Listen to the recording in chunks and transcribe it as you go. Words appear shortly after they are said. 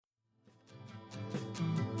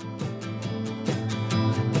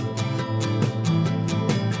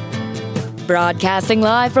Broadcasting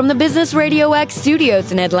live from the Business Radio X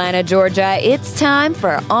studios in Atlanta, Georgia, it's time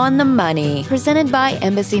for On the Money, presented by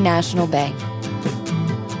Embassy National Bank.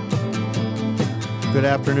 Good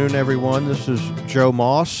afternoon, everyone. This is Joe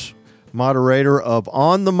Moss, moderator of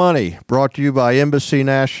On the Money, brought to you by Embassy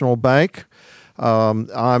National Bank.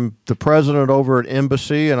 I'm the president over at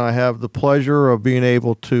Embassy, and I have the pleasure of being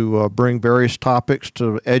able to bring various topics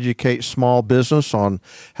to educate small business on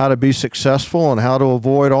how to be successful and how to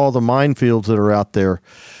avoid all the minefields that are out there.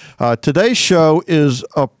 Today's show is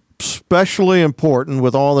especially important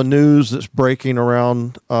with all the news that's breaking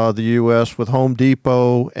around the U.S. with Home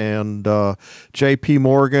Depot and J.P.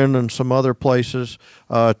 Morgan and some other places,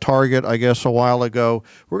 Target, I guess, a while ago.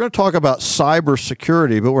 We're going to talk about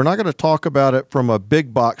cybersecurity, but we're not going to talk about it from a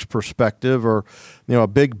big box perspective or, a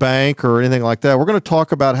big bank or anything like that. We're going to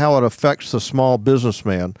talk about how it affects the small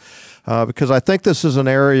businessman. Because I think this is an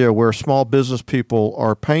area where small business people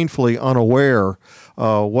are painfully unaware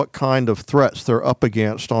what kind of threats they're up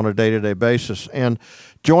against on a day-to-day basis. And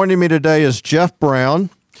joining me today is Jeff Brown,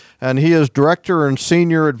 and he is Director and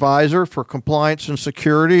Senior Advisor for Compliance and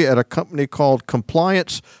Security at a company called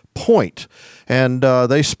Compliance Point. And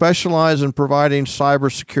they specialize in providing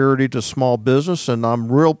cybersecurity to small business, and I'm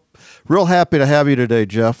real happy to have you today,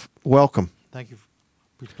 Jeff. Welcome. Thank you.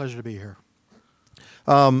 It's a pleasure to be here.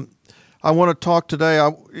 I want to talk today.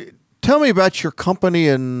 Tell me about your company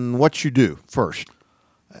and what you do first.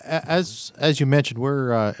 As you mentioned,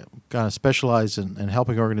 we're kind of specialized in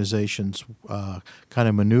helping organizations kind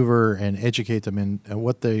of maneuver and educate them in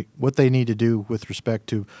what they need to do with respect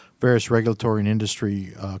to various regulatory and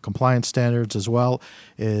industry compliance standards, as well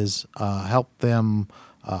as help them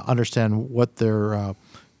understand what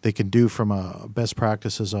they can do from best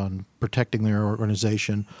practices on protecting their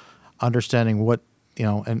organization, understanding what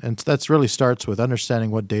and that's really starts with understanding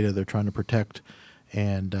what data they're trying to protect,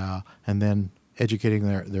 and then educating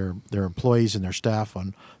their employees and their staff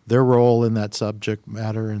on their role in that subject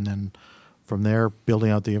matter, and then from there building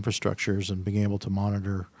out the infrastructures and being able to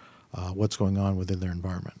monitor what's going on within their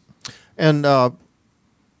environment. And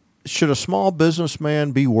should a small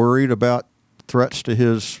businessman be worried about threats to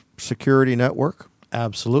his security network?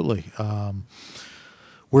 Absolutely.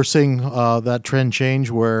 We're seeing that trend change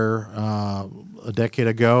where a decade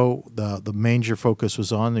ago the major focus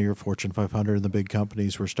was on your Fortune 500 and the big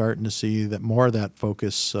companies. We're starting to see that more of that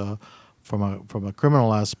focus from a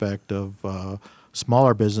criminal aspect of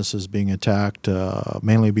smaller businesses being attacked,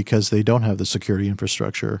 mainly because they don't have the security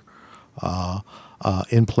infrastructure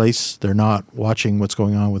in place. They're not watching what's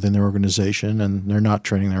going on within their organization, and they're not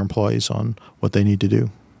training their employees on what they need to do.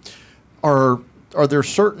 Are there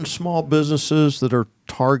certain small businesses that are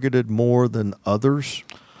targeted more than others?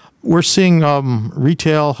 We're seeing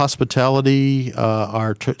retail, hospitality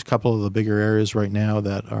are a couple of the bigger areas right now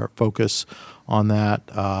that are focus on that.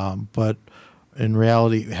 But in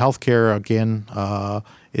reality, healthcare, again,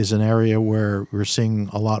 is an area where we're seeing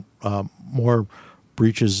a lot more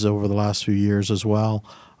breaches over the last few years as well.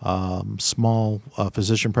 Small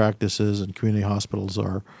physician practices and community hospitals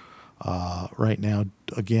are right now,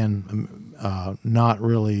 again, not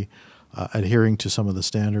really adhering to some of the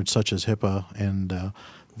standards such as HIPAA, and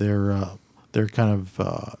they're kind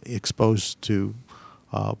of exposed to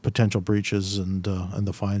potential breaches and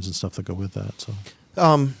the fines and stuff that go with that. So,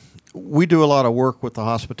 we do a lot of work with the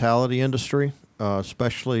hospitality industry,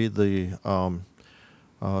 especially the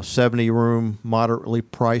 70-room, moderately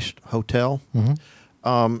priced hotel.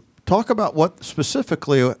 Mm-hmm. Talk about what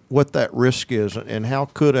that risk is, and how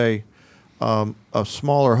could a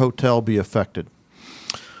smaller hotel be affected?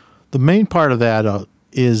 The main part of that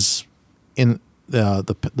is in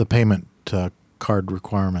the payment card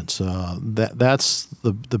requirements. That's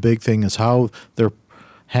the big thing, is how they're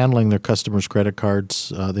handling their customers' credit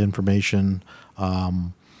cards, the information.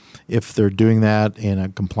 If they're doing that in a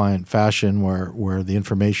compliant fashion where the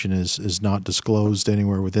information is not disclosed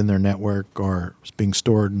anywhere within their network or is being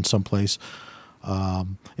stored in some place.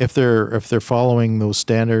 If they're following those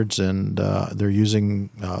standards and they're using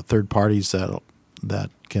third parties that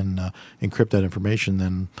can encrypt that information,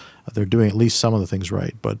 then they're doing at least some of the things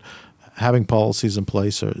right. But having policies in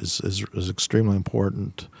place is extremely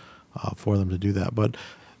important for them to do that. But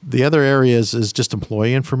the other areas is just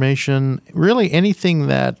employee information. Really, anything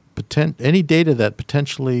that any data that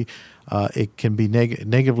potentially it can be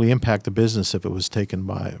negatively impact the business if it was taken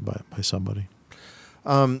by somebody.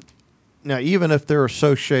 Now, even if they're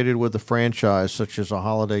associated with a franchise, such as a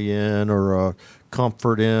Holiday Inn or a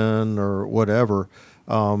Comfort Inn or whatever,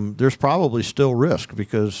 there's probably still risk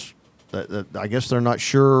because I guess they're not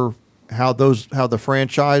sure how the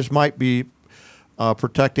franchise might be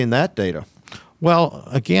protecting that data. Well,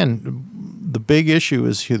 again, the big issue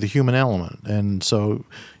is the human element, and so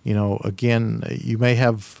again, you may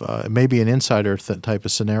have maybe an insider type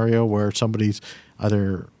of scenario where somebody's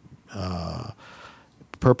either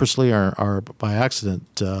purposely or by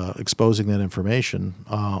accident exposing that information,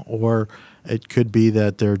 or it could be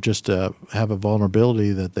that they're just have a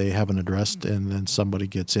vulnerability that they haven't addressed, and then somebody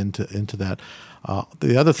gets into that.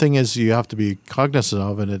 The other thing is you have to be cognizant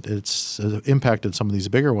of, and it's impacted some of these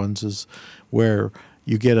bigger ones, is where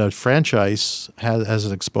you get a franchise has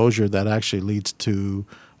an exposure that actually leads to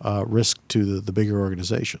risk to the bigger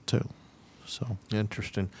organization too. So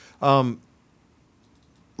interesting.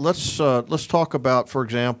 Let's talk about, for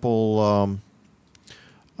example,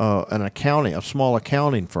 a small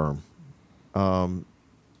accounting firm.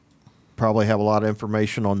 Probably have a lot of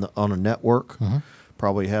information on a network. Mm-hmm.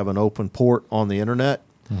 Probably have an open port on the internet.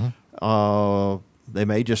 Mm-hmm. They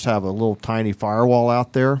may just have a little tiny firewall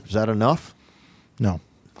out there. Is that enough? No.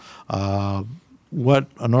 What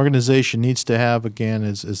an organization needs to have, again,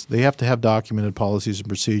 is they have to have documented policies and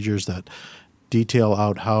procedures that detail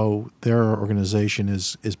out how their organization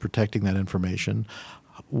is protecting that information,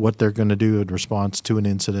 what they're going to do in response to an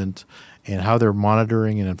incident, and how they're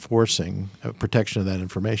monitoring and enforcing protection of that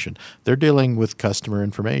information. They're dealing with customer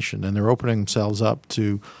information, and they're opening themselves up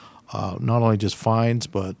to not only just fines,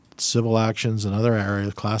 but civil actions and other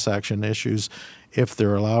areas, class action issues, if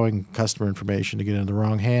they're allowing customer information to get into the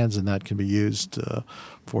wrong hands, and that can be used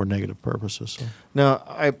for negative purposes. So. Now,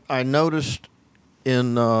 I noticed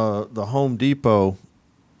in the Home Depot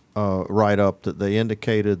write-up that they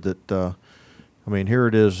indicated that,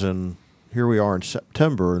 here we are in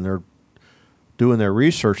September, and they're doing their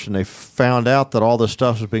research, and they found out that all this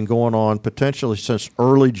stuff has been going on potentially since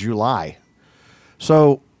early July.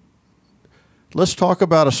 So let's talk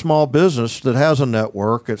about a small business that has a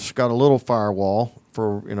network. It's got a little firewall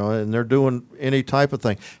and they're doing any type of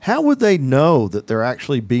thing. How would they know that they're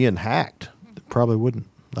actually being hacked? Probably wouldn't.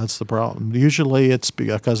 That's the problem. Usually it's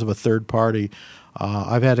because of a third party.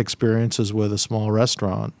 I've had experiences with a small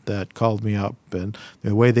restaurant that called me up, and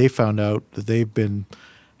the way they found out that they've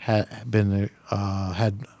had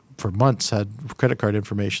for months had credit card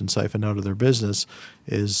information siphoned out of their business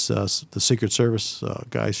is the Secret Service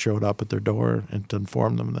guys showed up at their door and to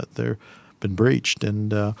inform them that they've been breached.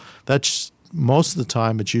 And that's most of the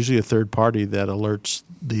time it's usually a third party that alerts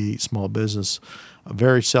the small business.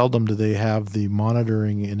 Very seldom do they have the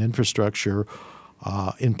monitoring and infrastructure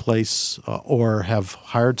in place or have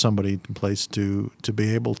hired somebody in place to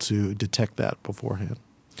be able to detect that beforehand.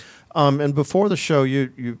 And before the show,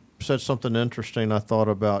 you said something interesting I thought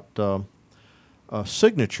about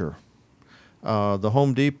signature. The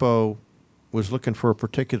Home Depot was looking for a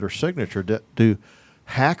particular signature. Do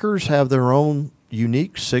hackers have their own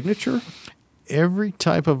unique signature? Every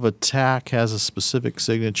type of attack has a specific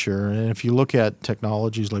signature, and if you look at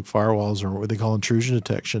technologies like firewalls or what they call intrusion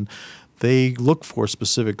detection, they look for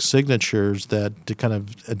specific signatures that to kind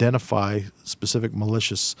of identify specific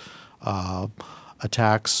malicious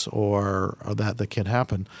attacks or that can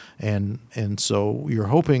happen, and so you're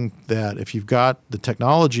hoping that if you've got the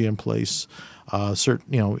technology in place,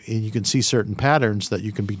 you can see certain patterns that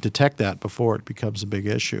you can detect that before it becomes a big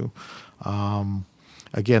issue.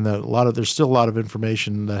 Again, there's still a lot of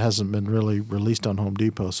information that hasn't been really released on Home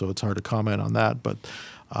Depot, so it's hard to comment on that. But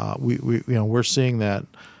we're seeing that.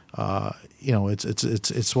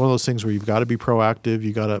 It's one of those things where you've got to be proactive.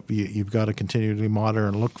 You've got to continually monitor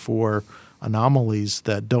and look for anomalies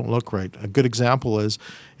that don't look right. A good example is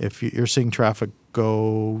if you're seeing traffic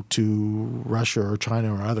go to Russia or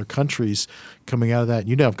China or other countries coming out of that, and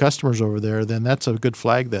you don't have customers over there, then that's a good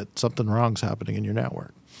flag that something wrong's happening in your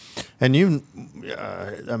network. And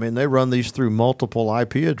they run these through multiple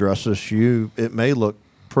IP addresses. It may look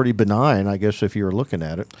pretty benign, I guess, if you were looking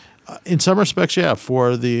at it. In some respects, yeah.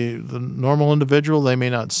 For the normal individual, they may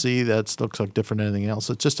not see that looks like different than anything else.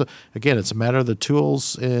 It's just, it's a matter of the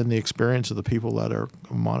tools and the experience of the people that are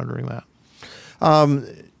monitoring that.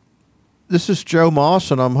 This is Joe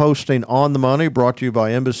Moss, and I'm hosting On the Money, brought to you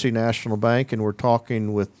by Embassy National Bank, and we're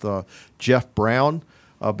talking with Jeff Brown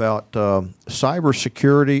about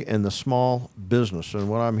cybersecurity in the small business. And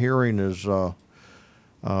what I'm hearing is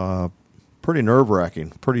pretty nerve-wracking,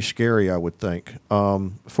 pretty scary, I would think,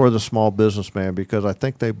 for the small businessman, because I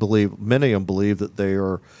think many of them believe that they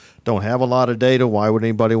don't have a lot of data. Why would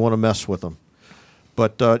anybody want to mess with them?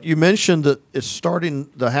 But you mentioned that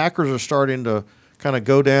the hackers are starting to kind of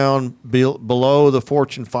go down below the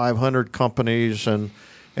Fortune 500 companies, and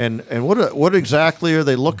what exactly are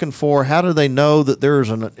they looking for? How do they know that there's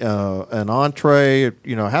an entree?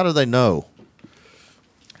 How do they know?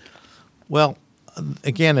 Well,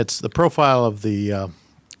 again, it's the profile of the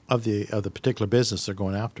of the particular business they're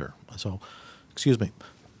going after. So, excuse me.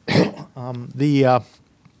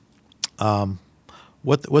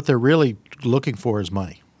 What they're really looking for is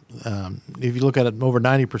money. If you look at it, over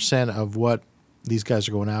 90% of what these guys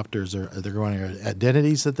are going after is they're going after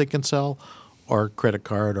identities that they can sell, or credit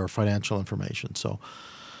card or financial information. So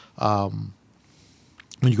when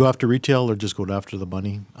you go after retail, they're just going after the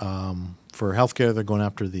money. For healthcare, they're going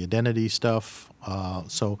after the identity stuff.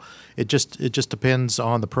 So it just depends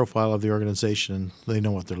on the profile of the organization. They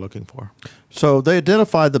know what they're looking for. So they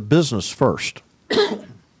identify the business first.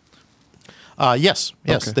 Yes.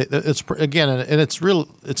 Okay. It's again, and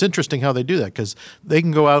it's interesting how they do that, because they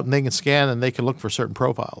can go out and they can scan and they can look for certain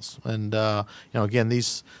profiles. And again,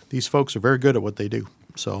 these folks are very good at what they do.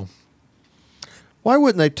 So Why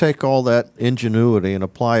wouldn't they take all that ingenuity and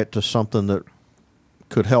apply it to something that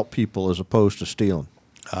could help people as opposed to stealing?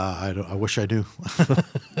 I wish I knew. I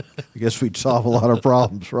guess we'd solve a lot of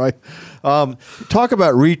problems, right? Talk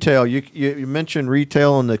about retail. You mentioned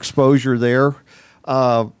retail and the exposure there.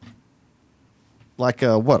 Like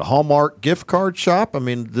a Hallmark gift card shop? I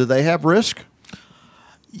mean, do they have risk?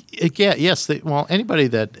 Yes. Anybody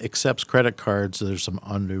that accepts credit cards, there's some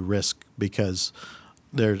undue risk, because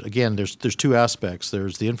there's two aspects.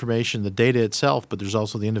 There's the information, the data itself, but there's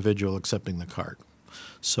also the individual accepting the card.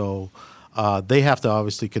 So they have to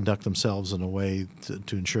obviously conduct themselves in a way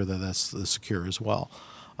to ensure that that's secure as well.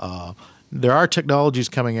 There are technologies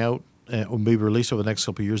coming out will be released over the next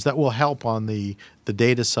couple of years that will help on the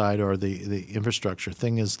data side, or the infrastructure.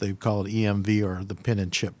 Thing is, they call it EMV, or the pin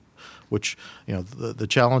and chip, which, the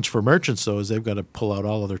challenge for merchants, though, is they've got to pull out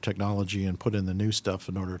all of their technology and put in the new stuff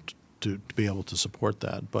in order to be able to support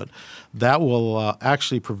that. But that will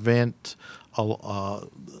actually prevent a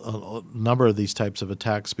number of these types of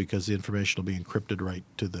attacks, because the information will be encrypted right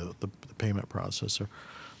to the payment processor.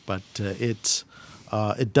 But it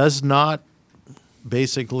does not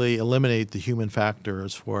basically eliminate the human factor,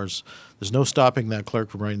 as far as there's no stopping that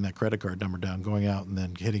clerk from writing that credit card number down, going out and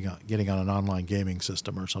then getting on an online gaming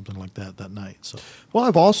system or something like that night. So, well,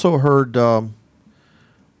 I've also heard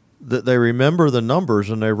that they remember the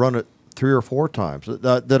numbers and they run it 3 or 4 times.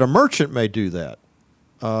 That a merchant may do that.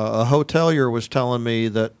 A hotelier was telling me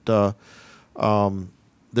that there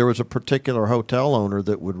was a particular hotel owner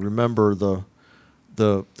that would remember the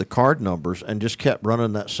card numbers and just kept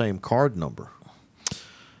running that same card number.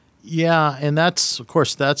 Yeah, and that's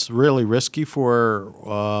really risky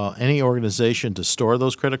for any organization to store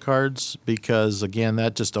those credit cards, because, again,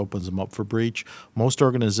 that just opens them up for breach. Most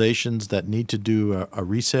organizations that need to do a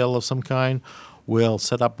resale of some kind will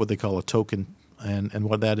set up what they call a token. And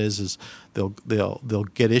what that is they'll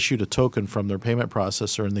get issued a token from their payment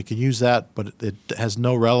processor, and they can use that, but it has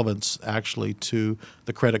no relevance actually to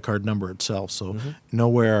the credit card number itself. So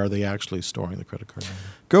nowhere are they actually storing the credit card number.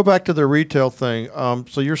 Go back to the retail thing.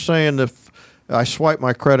 So you're saying if I swipe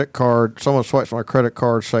my credit card, someone swipes my credit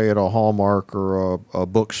card, say at a Hallmark or a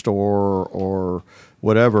bookstore or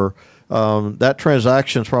whatever, that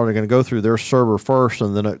transaction is probably going to go through their server first,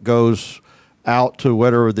 and then it goes out to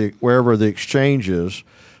wherever the exchange is.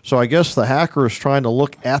 So I guess the hacker is trying to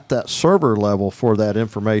look at that server level for that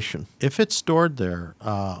information. If it's stored there,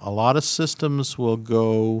 a lot of systems will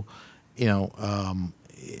go, it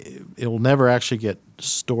will never actually get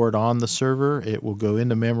stored on the server. It will go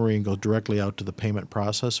into memory and go directly out to the payment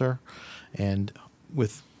processor. And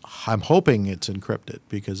I'm hoping it's encrypted,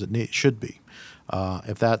 because it should be.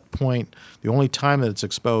 At that point, the only time that it's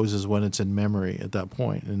exposed is when it's in memory at that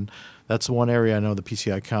point. And that's one area I know the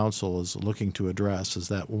PCI Council is looking to address, is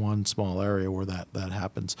that one small area where that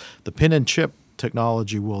happens. The pin and chip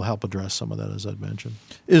technology will help address some of that, as I'd mentioned.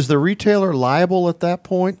 Is the retailer liable at that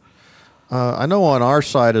point? I know on our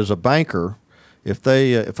side as a banker, if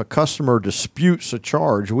a customer disputes a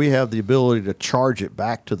charge, we have the ability to charge it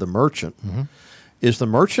back to the merchant. Mm-hmm. Is the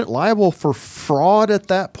merchant liable for fraud at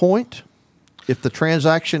that point, if the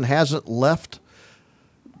transaction hasn't left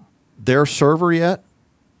their server yet?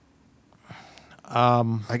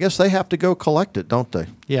 I guess they have to go collect it, don't they?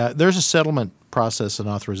 Yeah, there's a settlement process and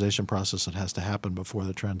authorization process that has to happen before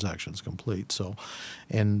the transaction is complete. So,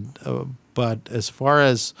 but as far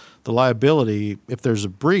as the liability, if there's a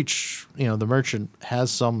breach, the merchant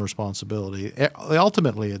has some responsibility.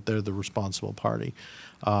 Ultimately, they're the responsible party.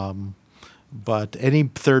 But any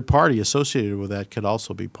third party associated with that could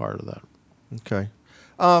also be part of that. Okay.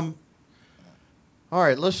 All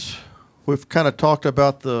right, we've kind of talked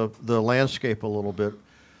about the landscape a little bit.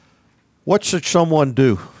 What should someone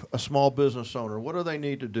do, a small business owner? What do they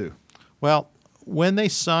need to do? Well, when they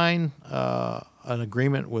sign an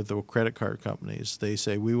agreement with the credit card companies, they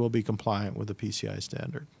say, we will be compliant with the PCI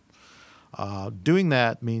standard. Doing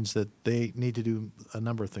that means that they need to do a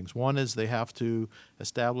number of things. One is they have to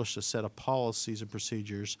establish a set of policies and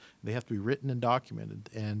procedures. They have to be written and documented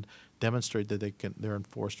and demonstrate that they're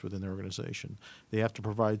enforced within their organization. They have to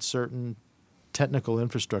provide certain technical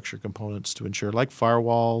infrastructure components to ensure, like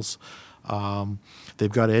firewalls.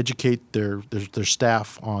 They've got to educate their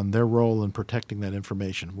staff on their role in protecting that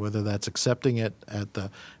information, whether that's accepting it at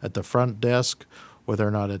the front desk, whether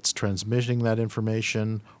or not it's transmitting that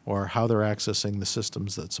information, or how they're accessing the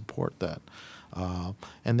systems that support that.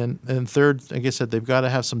 And third, like I said, they've got to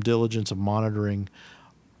have some diligence of monitoring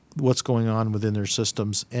what's going on within their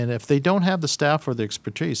systems. And if they don't have the staff or the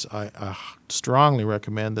expertise, I strongly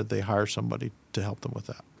recommend that they hire somebody to help them with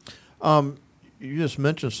that. You just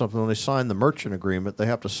mentioned something. When they sign the merchant agreement, they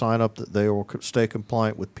have to sign up that they will stay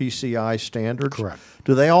compliant with PCI standards. Correct.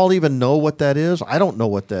 Do they all even know what that is? I don't know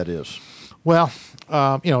what that is. Well,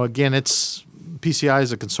 again, it's PCI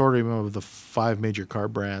is a consortium of the 5 major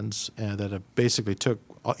card brands that have basically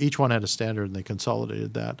each one had a standard and they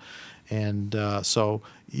consolidated that. And so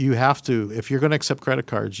you have to, if you're going to accept credit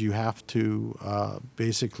cards, you have to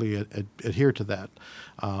basically adhere to that.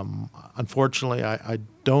 Unfortunately, I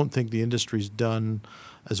don't think the industry's done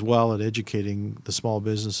as well at educating the small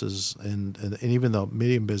businesses and even the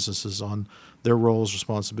medium businesses on their roles,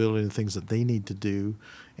 responsibility, and things that they need to do.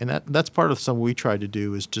 And that's part of something we try to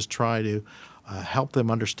do, is just try to help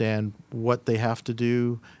them understand what they have to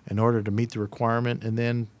do in order to meet the requirement, and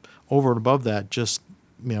then over and above that, just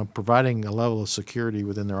providing a level of security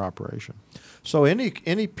within their operation. So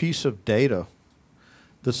any piece of data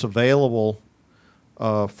that's available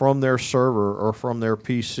from their server or from their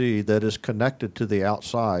PC that is connected to the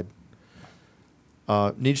outside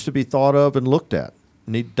needs to be thought of and looked at,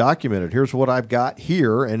 documented. Here's what I've got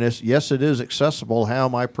here, and yes, it is accessible. How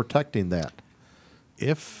am I protecting that?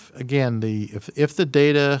 If the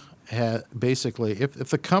data if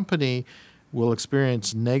the company will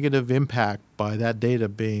experience negative impact by that data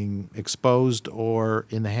being exposed or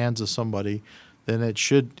in the hands of somebody,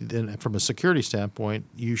 then from a security standpoint,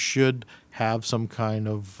 you should have some kind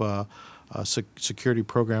of security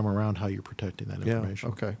program around how you're protecting that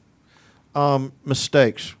information. Yeah, okay.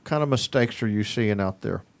 Mistakes. What kind of mistakes are you seeing out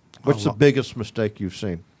there? What's the biggest mistake you've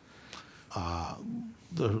seen?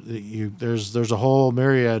 There's a whole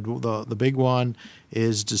myriad. The big one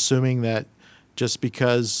is assuming that just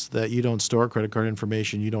because that you don't store credit card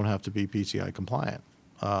information, you don't have to be PCI compliant.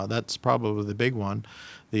 That's probably the big one.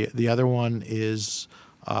 The other one is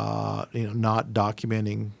not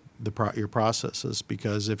documenting your processes,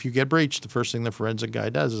 because if you get breached, the first thing the forensic guy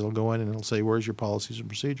does is he'll go in and he'll say, "Where's your policies and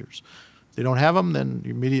procedures?" If they don't have them, then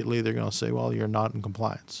immediately they're going to say, "Well, you're not in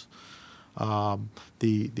compliance."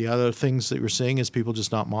 The other things that we're seeing is people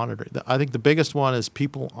just not monitoring. I think the biggest one is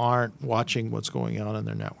people aren't watching what's going on in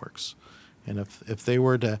their networks. And if they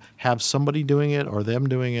were to have somebody doing it or them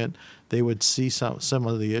doing it, they would see some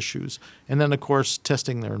of the issues. And then, of course,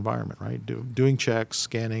 testing their environment, right? Doing checks,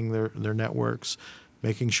 scanning their networks,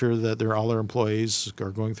 making sure that all their employees are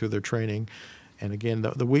going through their training. And again,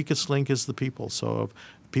 the weakest link is the people. So if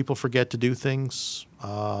people forget to do things,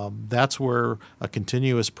 that's where a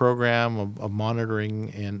continuous program of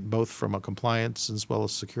monitoring, and both from a compliance as well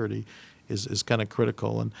as security, is kind of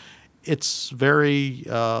critical. And it's very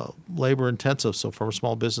labor intensive. So for a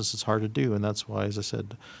small business, it's hard to do. And that's why, as I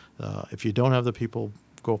said, if you don't have the people,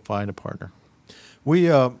 go find a partner. We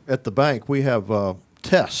at the bank, we have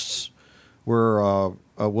tests where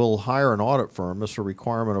we'll hire an audit firm. It's a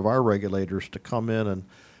requirement of our regulators to come in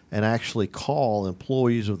and actually call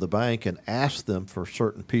employees of the bank and ask them for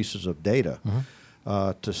certain pieces of data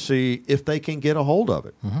to see if they can get a hold of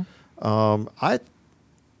it.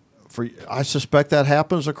 I suspect that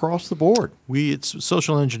happens across the board. It's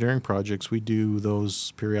social engineering projects. We do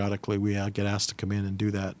those periodically. We get asked to come in and do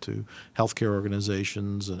that to healthcare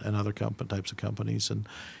organizations and other types of companies. And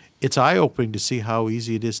it's eye-opening to see how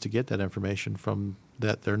easy it is to get that information from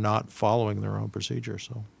that they're not following their own procedure.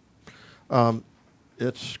 So,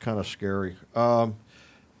 it's kind of scary.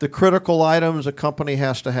 The critical items a company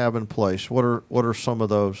has to have in place. What are some of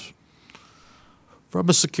those? From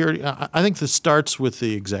a security, I think this starts with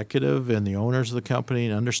the executive and the owners of the company,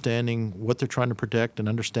 and understanding what they're trying to protect and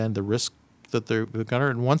understand the risk that they're going to.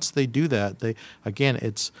 And once they do that,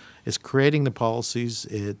 it's creating the policies,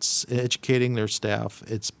 it's educating their staff,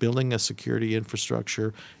 it's building a security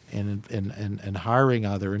infrastructure, and hiring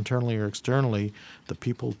either internally or externally the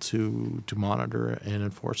people to monitor and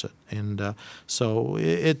enforce it. And so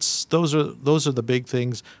those are the big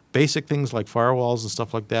things. Basic things like firewalls and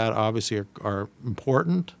stuff like that obviously are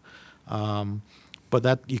important, but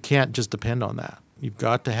that you can't just depend on that. You've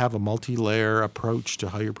got to have a multi-layer approach to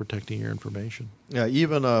how you're protecting your information. Yeah,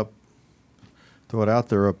 even throw it out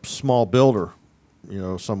there, a small builder,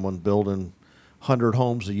 someone building 100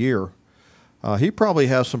 homes a year, he probably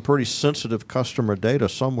has some pretty sensitive customer data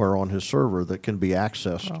somewhere on his server that can be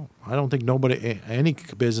accessed. Well, I don't think any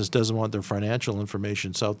business doesn't want their financial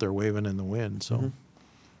information out there waving in the wind. So,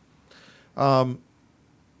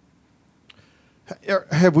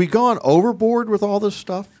 have we gone overboard with all this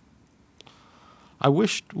stuff? I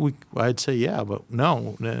wish I'd say yeah, but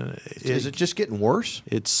no. Is it just getting worse?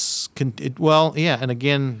 Well, yeah, and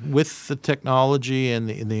again, with the technology and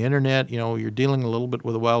the internet, you're dealing a little bit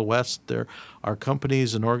with the Wild West. There are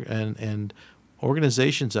companies and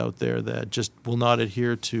organizations out there that just will not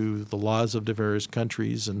adhere to the laws of the various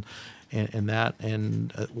countries,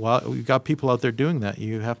 while you've got people out there doing that,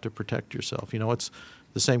 you have to protect yourself. It's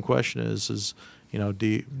the same question is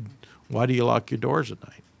why do you lock your doors at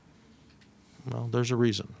night? Well, there's a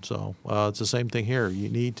reason. So it's the same thing here. You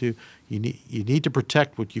need to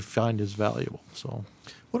protect what you find is valuable. So,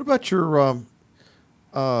 what about your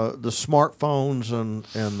the smartphones and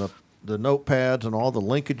the notepads and all the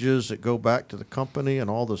linkages that go back to the company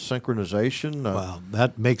and all the synchronization? Well,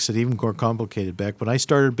 that makes it even more complicated. Back when I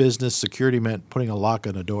started business, security meant putting a lock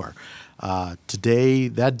on a door. Today,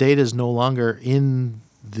 that data is no longer in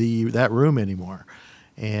that room anymore.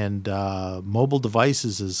 And mobile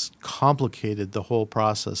devices has complicated the whole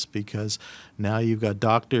process because now you've got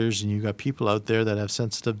doctors and you've got people out there that have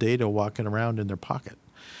sensitive data walking around in their pocket.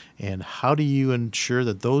 And how do you ensure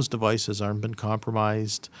that those devices aren't been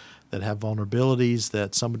compromised, that have vulnerabilities,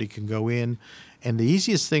 that somebody can go in? And the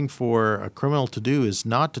easiest thing for a criminal to do is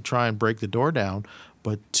not to try and break the door down,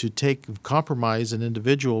 but to compromise an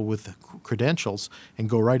individual with credentials and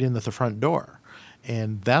go right in at the front door.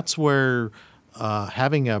 And that's where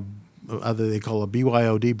having either they call a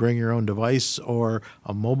BYOD, bring your own device, or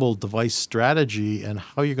a mobile device strategy and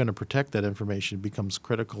how you're going to protect that information becomes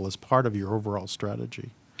critical as part of your overall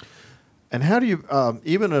strategy. And how do you,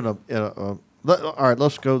 even in all right,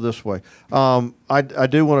 let's go this way. I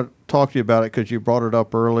do want to talk to you about it because you brought it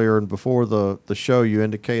up earlier, and before the show you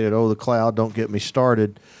indicated, the cloud, don't get me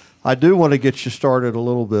started. I do want to get you started a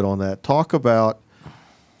little bit on that. Talk about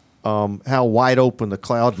how wide open the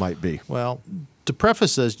cloud might be. Well, to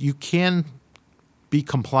preface this, you can be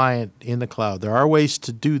compliant in the cloud. There are ways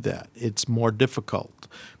to do that. It's more difficult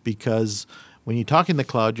because when you talk in the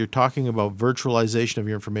cloud, you're talking about virtualization of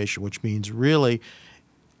your information, which means really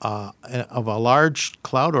of a large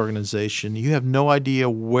cloud organization, you have no idea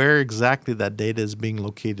where exactly that data is being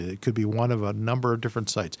located. It could be one of a number of different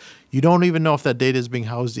sites. You don't even know if that data is being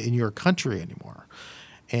housed in your country anymore.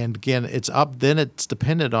 And again, it's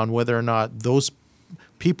dependent on whether or not those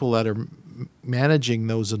people that are managing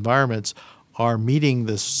those environments are meeting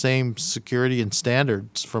the same security and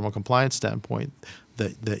standards from a compliance standpoint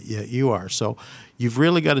that you are. So you've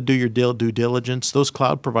really got to do your due diligence. Those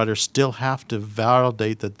cloud providers still have to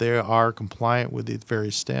validate that they are compliant with the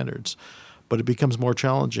various standards, but it becomes more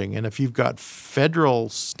challenging. And if you've got federal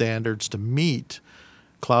standards to meet,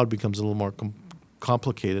 cloud becomes a little more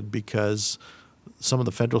complicated because some of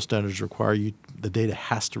the federal standards require the data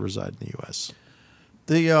has to reside in the U.S.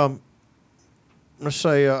 Let's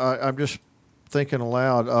say I'm just thinking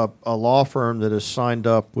aloud. A law firm that is signed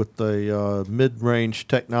up with a mid-range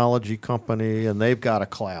technology company, and they've got a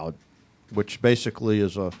cloud, which basically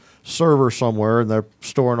is a server somewhere, and they're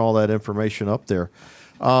storing all that information up there.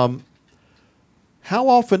 How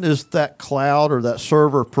often is that cloud or that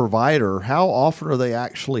server provider? How often are they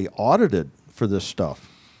actually audited for this stuff?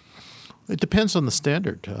 It depends on the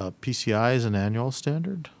standard. PCI is an annual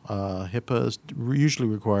standard. HIPAA is usually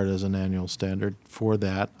required as an annual standard for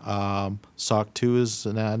that. SOC 2 is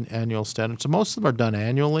an annual standard. So most of them are done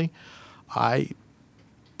annually. I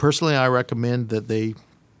recommend that they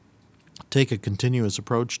take a continuous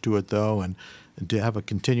approach to it, though, and to have a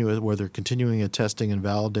continuous where they're continuing a testing and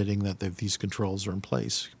validating that these controls are in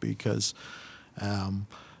place because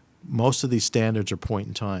most of these standards are point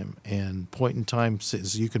in time. And point in time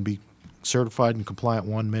says you can be certified and compliant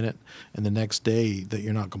 1 minute, and the next day that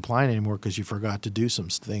you're not compliant anymore because you forgot to do some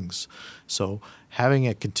things. So having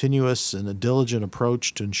a continuous and a diligent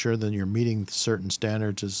approach to ensure that you're meeting certain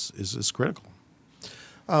standards is critical.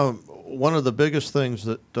 One of the biggest things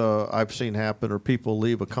that I've seen happen are people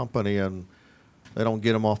leave a company and they don't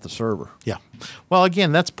get them off the server. Yeah. Well,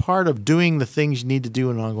 again, that's part of doing the things you need to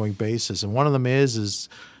do on an ongoing basis, and one of them is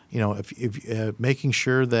if making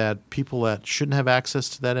sure that people that shouldn't have access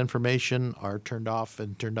to that information are turned off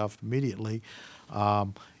immediately.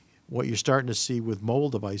 What you're starting to see with mobile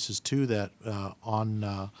devices too, that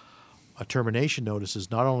a termination notice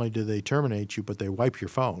is not only do they terminate you, but they wipe your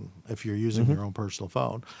phone if you're using your own personal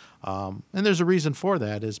phone. And there's a reason for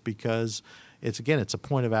that, is because it's a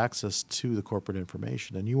point of access to the corporate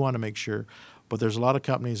information, and you want to make sure. But there's a lot of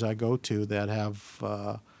companies I go to that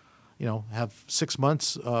have 6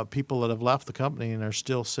 months people that have left the company and are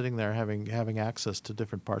still sitting there having access to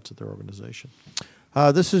different parts of their organization.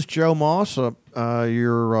 This is Joe Moss.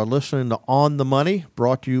 You're listening to On the Money,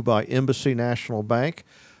 brought to you by Embassy National Bank.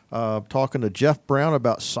 Talking to Jeff Brown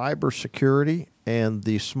about cybersecurity and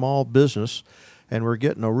the small business, and we're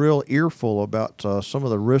getting a real earful about some of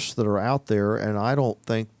the risks that are out there, and I don't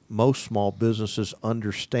think most small businesses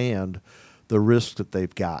understand the risks that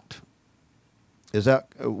they've got. Is that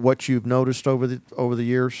what you've noticed over the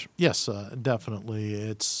years? Yes, definitely.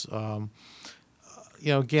 It's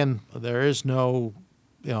again, there is no,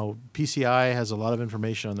 PCI has a lot of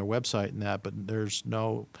information on their website and that, but there's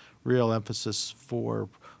no real emphasis for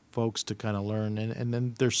folks to kind of learn. And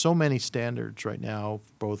then there's so many standards right now,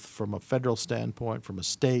 both from a federal standpoint, from a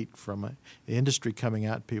state, from an industry coming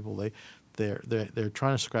at people. They're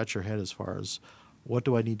trying to scratch their head as far as, what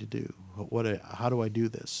do I need to do? How do I do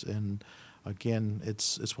this? And again,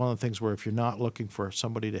 it's one of the things where if you're not looking for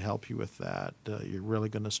somebody to help you with that, you're really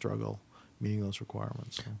going to struggle meeting those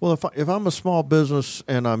requirements. Well, if I'm a small business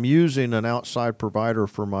and I'm using an outside provider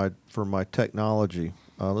for my technology,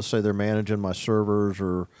 let's say they're managing my servers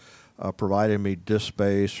or providing me disk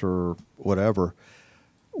space or whatever,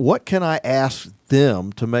 what can I ask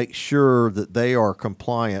them to make sure that they are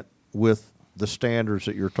compliant with the standards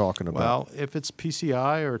that you're talking about? Well, if it's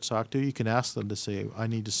PCI or it's SOC 2, you can ask them to say, I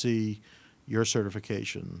need to see your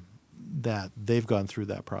certification that they've gone through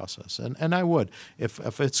that process. And I would.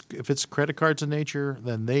 If it's credit cards in nature,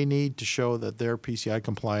 then they need to show that they're PCI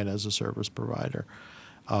compliant as a service provider.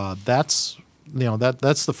 That's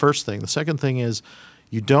the first thing. The second thing is,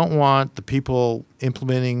 you don't want the people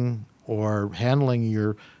implementing or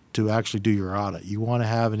handling to actually do your audit. You want to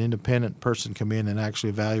have an independent person come in and actually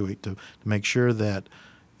evaluate to make sure that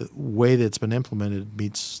the way that it's been implemented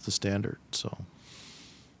meets the standard.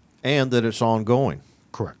 And that it's ongoing.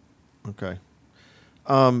 Correct. Okay.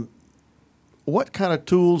 What kind of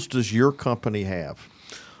tools does your company have?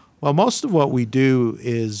 Well, most of what we do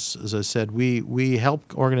is, as I said, we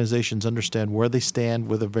help organizations understand where they stand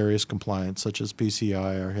with the various compliance, such as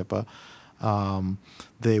PCI or HIPAA.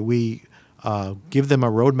 We give them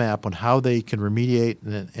a roadmap on how they can remediate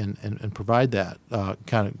and provide that,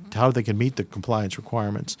 kind of how they can meet the compliance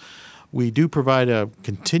requirements. We do provide a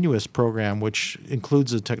continuous program, which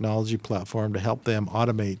includes a technology platform to help them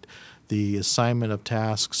automate the assignment of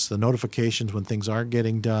tasks, the notifications when things aren't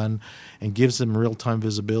getting done, and gives them real-time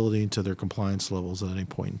visibility into their compliance levels at any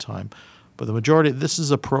point in time. But the majority, this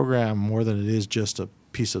is a program more than it is just a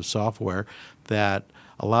piece of software that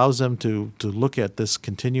allows them to look at this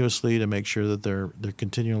continuously to make sure that they're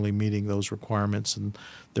continually meeting those requirements and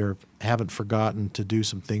they haven't forgotten to do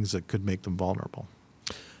some things that could make them vulnerable.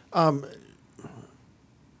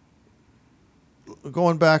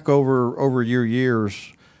 Going back over your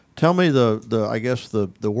years, tell me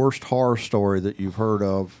the worst horror story that you've heard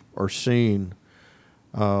of or seen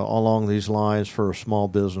along these lines for a small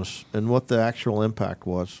business, and what the actual impact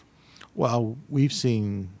was. Well, we've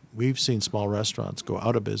seen small restaurants go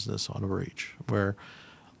out of business on a breach, where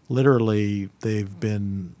literally they've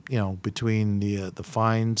been, between the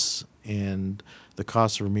fines and the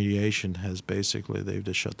cost of remediation has basically, they've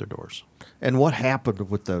just shut their doors. And what happened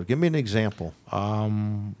with those? Give me an example.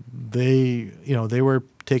 They were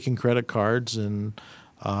taking credit cards and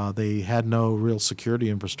they had no real security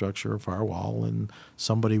infrastructure or firewall, and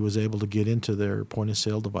somebody was able to get into their point of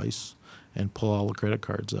sale device and pull all the credit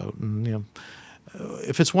cards out. And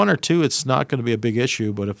if it's one or two, it's not going to be a big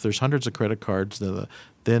issue. But if there's hundreds of credit cards,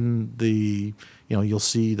 then you'll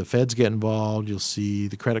see the feds get involved. You'll see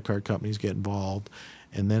the credit card companies get involved,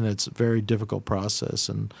 and then it's a very difficult process.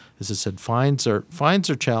 And as I said, fines are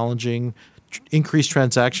challenging. Increased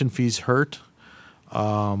transaction fees hurt.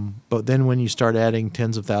 But then when you start adding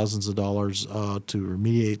tens of thousands of dollars to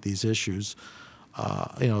remediate these issues,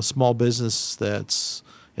 a small business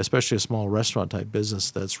especially a small restaurant type business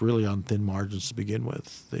that's really on thin margins to begin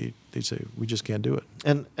with, they say, we just can't do it.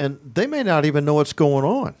 And they may not even know what's going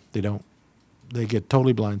on. They don't. They get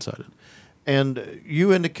totally blindsided. And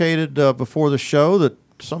you indicated before the show that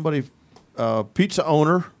somebody, pizza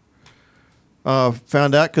owner,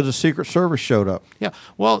 found out because the Secret Service showed up. Yeah.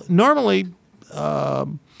 Well, normally that's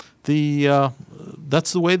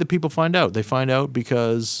the way that people find out. They find out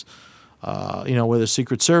because whether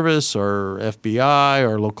Secret Service or FBI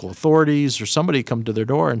or local authorities or somebody come to their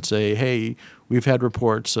door and say, hey, we've had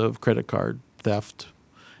reports of credit card theft.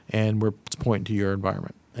 and where it's pointing to your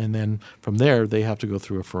environment. And then from there, they have to go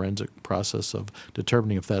through a forensic process of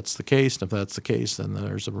determining if that's the case. And if that's the case, then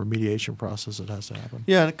there's a remediation process that has to happen.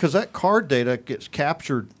 Yeah, because that card data gets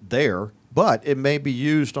captured there, but it may be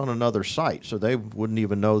used on another site, so they wouldn't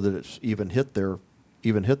even know that it's even hit their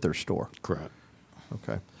store. Correct.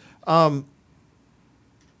 Okay.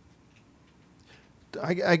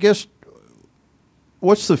 I guess,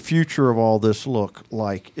 what's the future of all this look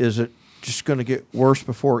like? Is it just going to get worse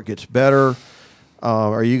before it gets better?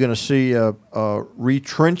 Are you going to see a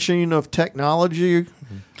retrenching of technology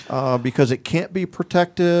because it can't be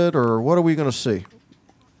protected, or what are we going to see?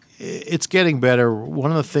 It's getting better.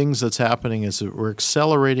 One of the things that's happening is that we're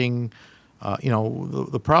accelerating.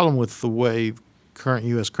 The problem with the way current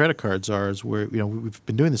U.S. credit cards are is we've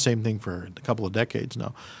been doing the same thing for a couple of decades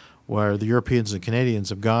now, where the Europeans and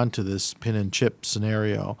Canadians have gone to this pin and chip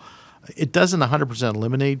scenario. It doesn't 100%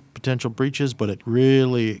 eliminate potential breaches, but it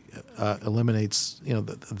really eliminates,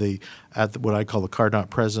 what I call the card not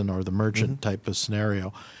present or the merchant type of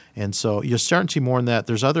scenario. And so you're starting to see more in that.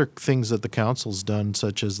 There's other things that the council's done,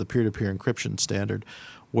 such as the peer-to-peer encryption standard,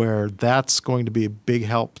 where that's going to be a big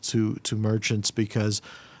help to merchants because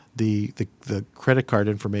the credit card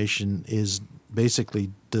information is basically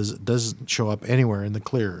doesn't show up anywhere in the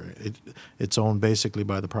clear. It's owned basically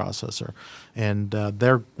by the processor, and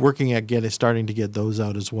they're working at starting to get those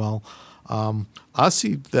out as well. I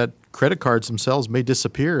see that credit cards themselves may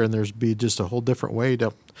disappear, and there's be just a whole different way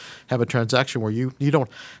to have a transaction where you don't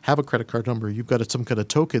have a credit card number. You've got some kind of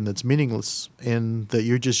token that's meaningless, and that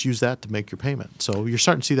you just use that to make your payment. So you're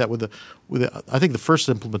starting to see that with I think the first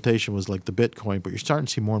implementation was like the Bitcoin, but you're starting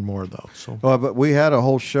to see more and more of those. So. Well, but we had a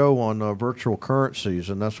whole show on virtual currencies,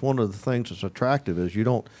 and that's one of the things that's attractive is you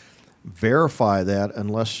don't verify that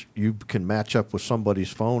unless you can match up with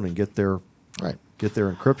somebody's phone and get their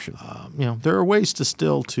encryption. There are ways to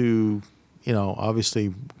still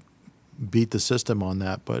obviously beat the system on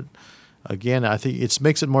that, but again, I think it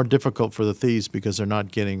makes it more difficult for the thieves because they're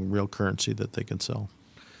not getting real currency that they can sell.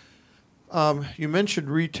 You mentioned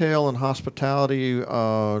retail and hospitality,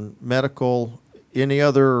 medical. Any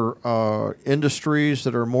other industries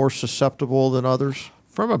that are more susceptible than others?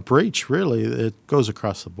 From a breach, really, it goes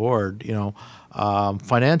across the board.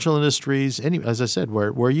 Financial industries, as I said,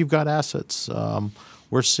 where you've got assets.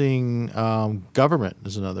 We're seeing government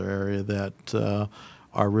is another area that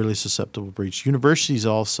are really susceptible to breach. Universities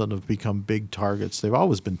all of a sudden have become big targets. They've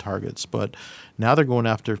always been targets, but now they're going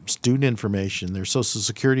after student information, their social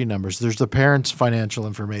security numbers. There's the parents' financial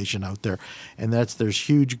information out there, and there's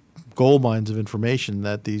huge gold mines of information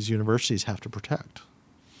that these universities have to protect.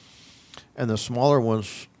 And the smaller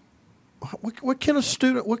ones, what can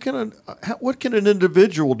an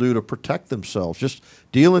individual do to protect themselves? Just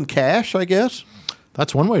deal in cash, I guess?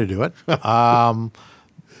 That's one way to do it.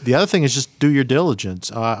 The other thing is just do your diligence.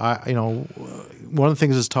 One of the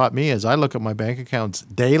things it's taught me is I look at my bank accounts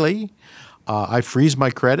daily. I freeze my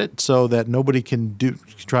credit so that nobody can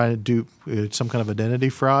try to do some kind of identity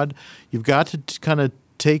fraud. You've got to kind of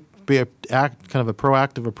be a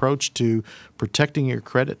proactive approach to protecting your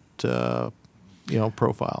credit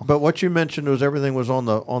profile. But what you mentioned was everything was on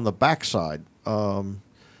the backside.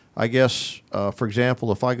 I guess, for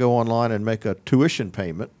example, if I go online and make a tuition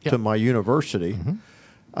payment to my university,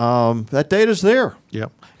 that data's there.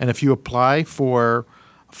 Yep. And if you apply for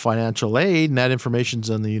financial aid and that information's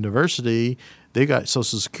on the university, they got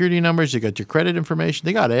social security numbers, they got your credit information,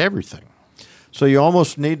 they got everything. So you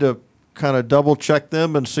almost need to kind of double check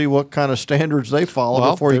them and see what kind of standards they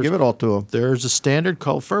follow before you give it all to them. There's a standard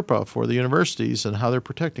called FERPA for the universities and how they're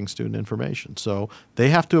protecting student information. So they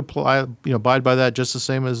have to abide by that just the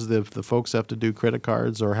same as the folks have to do credit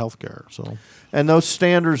cards or healthcare. So, and those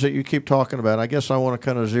standards that you keep talking about, I guess I want to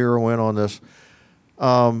kind of zero in on this.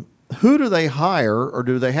 Who do they hire, or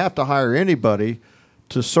do they have to hire anybody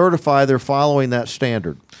to certify they're following that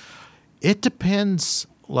standard? It depends.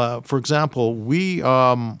 For example, we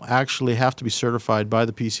actually have to be certified by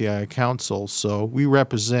the PCI Council, so we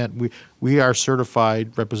are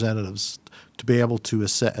certified representatives to be able to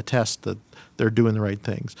attest that they're doing the right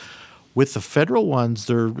things. With the federal ones,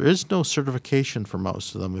 there is no certification for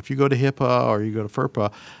most of them. If you go to HIPAA or you go to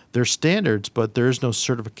FERPA, there's standards, but there is no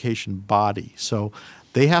certification body. So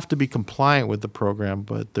they have to be compliant with the program,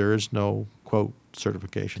 but there is no, quote,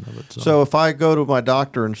 certification of it. So if I go to my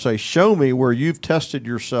doctor and say, show me where you've tested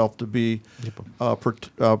yourself to be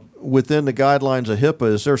within the guidelines of HIPAA,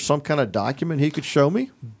 is there some kind of document he could show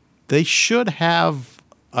me? They should have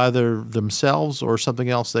either themselves or something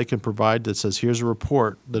else they can provide that says, here's a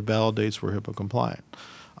report that validates we're HIPAA compliant.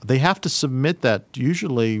 They have to submit that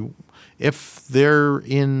usually if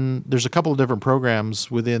there's a couple of different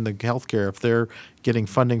programs within the healthcare. If they're getting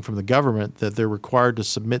funding from the government, that they're required to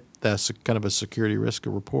submit that kind of a security risk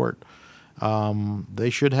report. They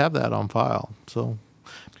should have that on file. So,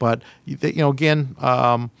 but again,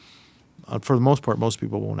 for the most part, most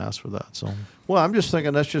people won't ask for that. So, well, I'm just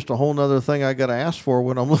thinking that's just a whole other thing I got to ask for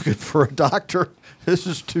when I'm looking for a doctor. This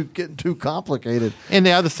is getting too complicated. And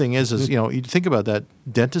the other thing is you think about that,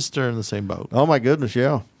 dentists are in the same boat. Oh my goodness,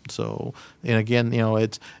 yeah. So, and again,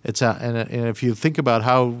 and if you think about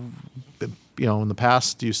how, in the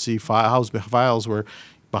past you see files where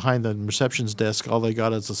behind the reception's desk, all they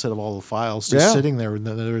got is a set of all the files just sitting there, and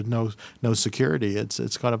there's no security.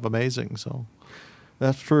 It's kind of amazing. So,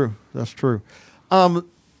 that's true. That's true. Well,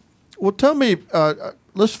 tell me.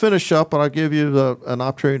 Let's finish up, and I'll give you an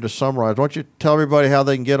opportunity to summarize. Why don't you tell everybody how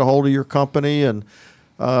they can get a hold of your company, and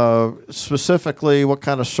specifically what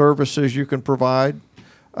kind of services you can provide,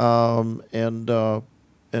 and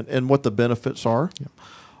what the benefits are. Yeah.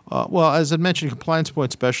 Well, as I mentioned, Compliance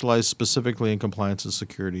Point specializes specifically in compliance and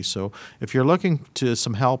security. So if you're looking to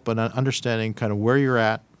some help and understanding kind of where you're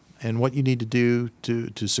at and what you need to do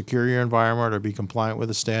to secure your environment or be compliant with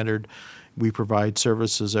a standard, we provide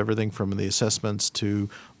services, everything from the assessments to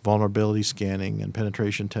vulnerability scanning and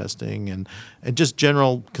penetration testing and just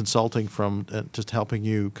general consulting from just helping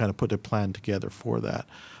you kind of put a plan together for that.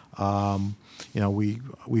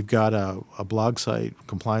 We've got a blog site,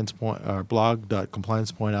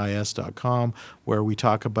 blog.compliancepointis.com, where we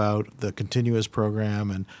talk about the continuous program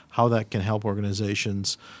and how that can help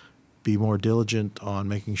organizations be more diligent on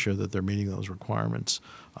making sure that they're meeting those requirements.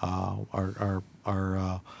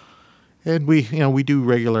 And we do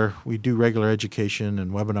regular education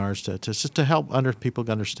and webinars to help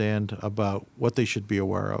people understand about what they should be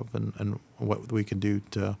aware of and what we can do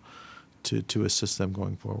to assist them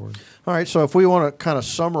going forward. All right, so if we want to kind of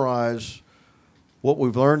summarize what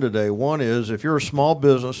we've learned today, one is if you're a small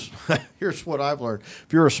business, here's what I've learned.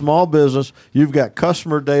 If you're a small business, you've got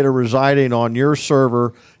customer data residing on your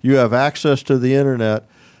server, you have access to the internet,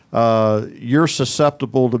 you're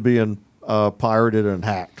susceptible to being pirated and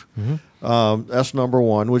hacked. Mm-hmm. That's number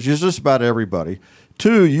one, which is just about everybody.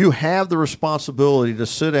 Two, you have the responsibility to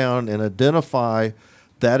sit down and identify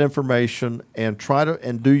that information and try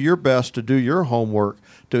to do your best to do your homework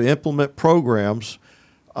to implement programs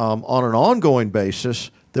on an ongoing basis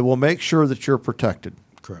that will make sure that you're protected.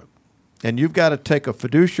 Correct. And you've got to take a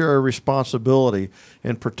fiduciary responsibility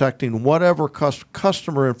in protecting whatever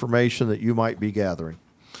customer information that you might be gathering.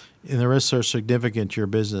 And the risks are significant to your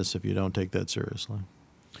business if you don't take that seriously.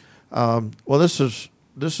 Well, this is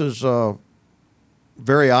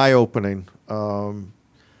very eye-opening for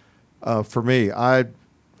me. I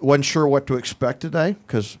wasn't sure what to expect today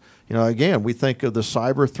because, again, we think of the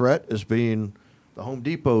cyber threat as being the Home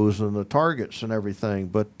Depots and the Targets and everything,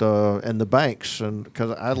 but and the banks, and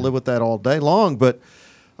because I live with that all day long. But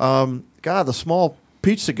God, the small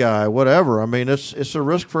pizza guy, whatever. I mean, it's a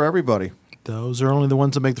risk for everybody. Those are only the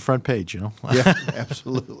ones that make the front page, Yeah,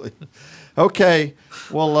 absolutely. Okay.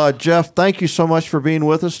 Well, Jeff, thank you so much for being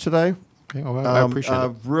with us today. Okay, well, I appreciate it.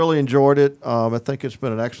 I've really enjoyed it. I think it's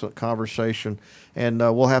been an excellent conversation, and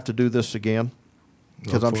we'll have to do this again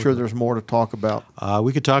because I'm sure there's more to talk about.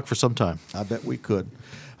 We could talk for some time. I bet we could.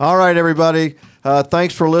 All right, everybody.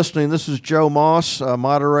 Thanks for listening. This is Joe Moss,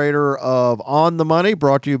 moderator of On the Money,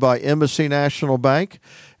 brought to you by Embassy National Bank.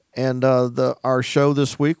 And our show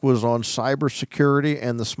this week was on cybersecurity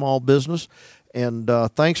and the small business. And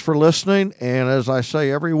thanks for listening. And as I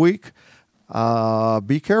say every week,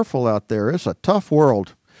 be careful out there. It's a tough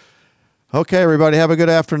world. Okay, everybody, have a good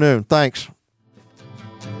afternoon. Thanks.